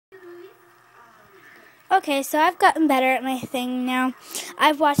Okay, so I've gotten better at my thing now.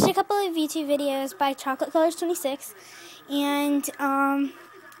 I've watched a couple of YouTube videos by Chocolate Colors 26 and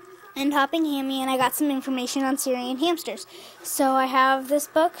Hopping Hammy, and I got some information on Syrian hamsters. So I have this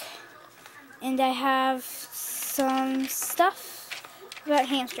book, and I have some stuff about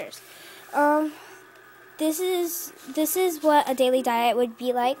hamsters. This is what a daily diet would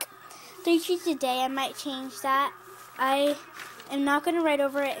be like. 3 treats a day. I might change that. I'm not going to write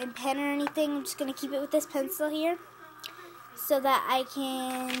over it in pen or anything. I'm just going to keep it with this pencil here so that I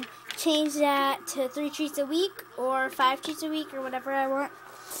can change that to 3 treats a week or 5 treats a week or whatever I want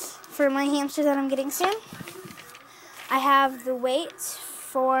for my hamster that I'm getting soon. I have the weight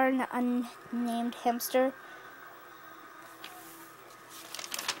for an unnamed hamster.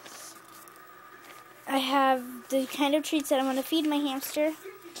 I have the kind of treats that I'm going to feed my hamster.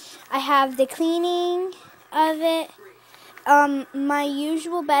 I have the cleaning of it. My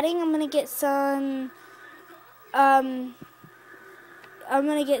usual bedding, I'm gonna get some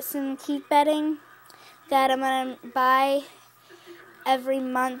keep bedding that I'm gonna buy every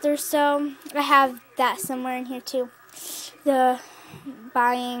month or so. I have that somewhere in here too. The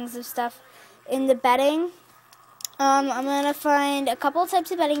buyings of stuff in the bedding. I'm gonna find a couple types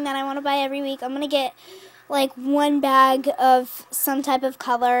of bedding that I want to buy every week. I'm gonna get like 1 bag of some type of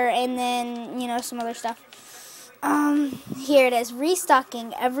color and then, some other stuff. Here it is.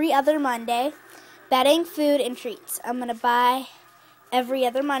 Restocking every other Monday. Bedding, food, and treats. I'm going to buy every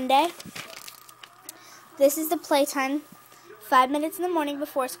other Monday. This is the playtime. 5 minutes in the morning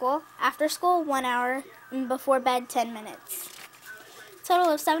before school. After school, 1 hour. And before bed, 10 minutes.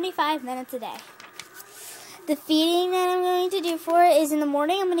 Total of 75 minutes a day. The feeding that I'm going to do for it is in the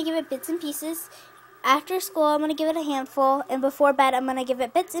morning, I'm going to give it bits and pieces. After school, I'm going to give it a handful. And before bed, I'm going to give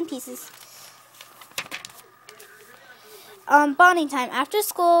it bits and pieces. Bonding time. After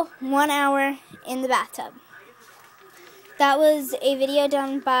school, 1 hour in the bathtub. That was a video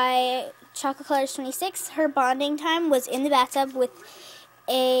done by Chocolate Colors 26. Her bonding time was in the bathtub with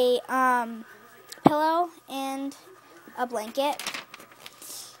a pillow and a blanket.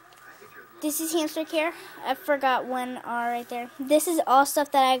 This is hamster care. I forgot 1 R right there. This is all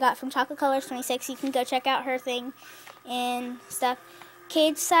stuff that I got from Chocolate Colors 26. You can go check out her thing and stuff.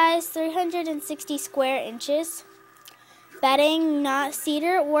 Cage size, 360 square inches. Bedding, not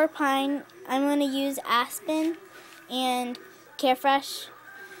cedar or pine. I'm going to use aspen and Carefresh.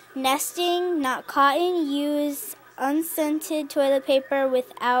 Nesting, not cotton. Use unscented toilet paper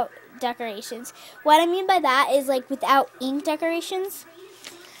without decorations. What I mean by that is like without ink decorations.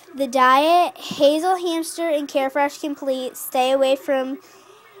 The diet, Hazel Hamster and Carefresh Complete. Stay away from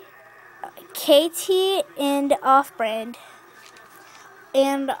KT and off-brand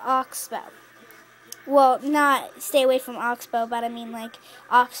and Oxbow. Well, not stay away from Oxbow, but I mean like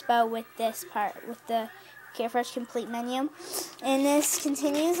Oxbow with this part, with the Carefresh Complete menu. And this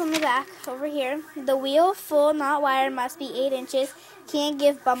continues on the back over here. The wheel, full, not wire, must be 8 inches. Can't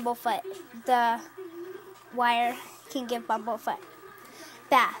give bumblefoot. The wire can give bumblefoot.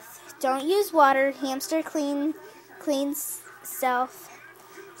 Bath. Don't use water. Hamster cleans self.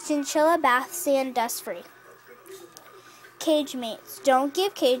 Chinchilla bath, sand, dust free. Cage mates. Don't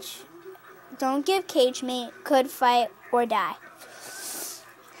give cage mate, could fight or die.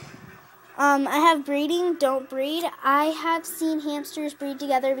 I have breeding, don't breed. I have seen hamsters breed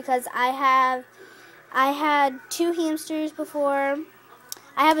together because I had 2 hamsters before.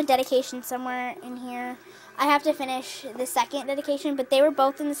 I have a dedication somewhere in here. I have to finish the second dedication, but they were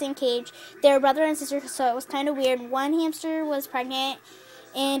both in the same cage. They were brother and sister, so it was kind of weird. One hamster was pregnant,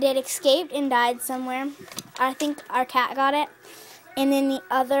 and it escaped and died somewhere. I think our cat got it. And then the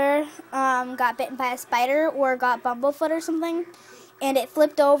other got bitten by a spider or got bumblefoot or something. And it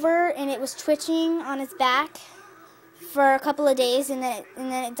flipped over and it was twitching on its back for a couple of days and then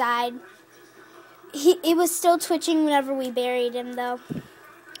it died. It was still twitching whenever we buried him though.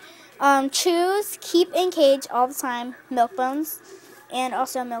 Chews, keep in cage all the time. Milk bones. And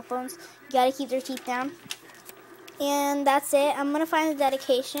also milk bones. You gotta keep their teeth down. And that's it. I'm gonna find the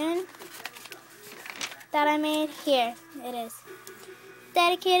dedication that I made. Here it is.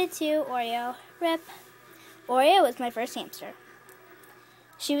 Dedicated to Oreo. Rip. Oreo was my first hamster.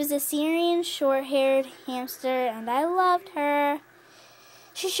 She was a Syrian short-haired hamster, and I loved her.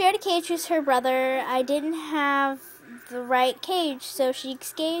 She shared a cage with her brother. I didn't have the right cage, so she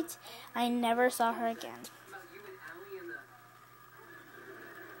escaped. I never saw her again.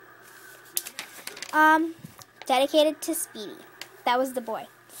 Dedicated to Speedy. That was the boy.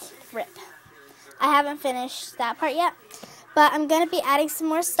 Rip. I haven't finished that part yet. But I'm going to be adding some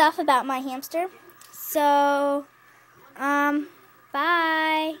more stuff about my hamster. So,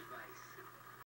 bye.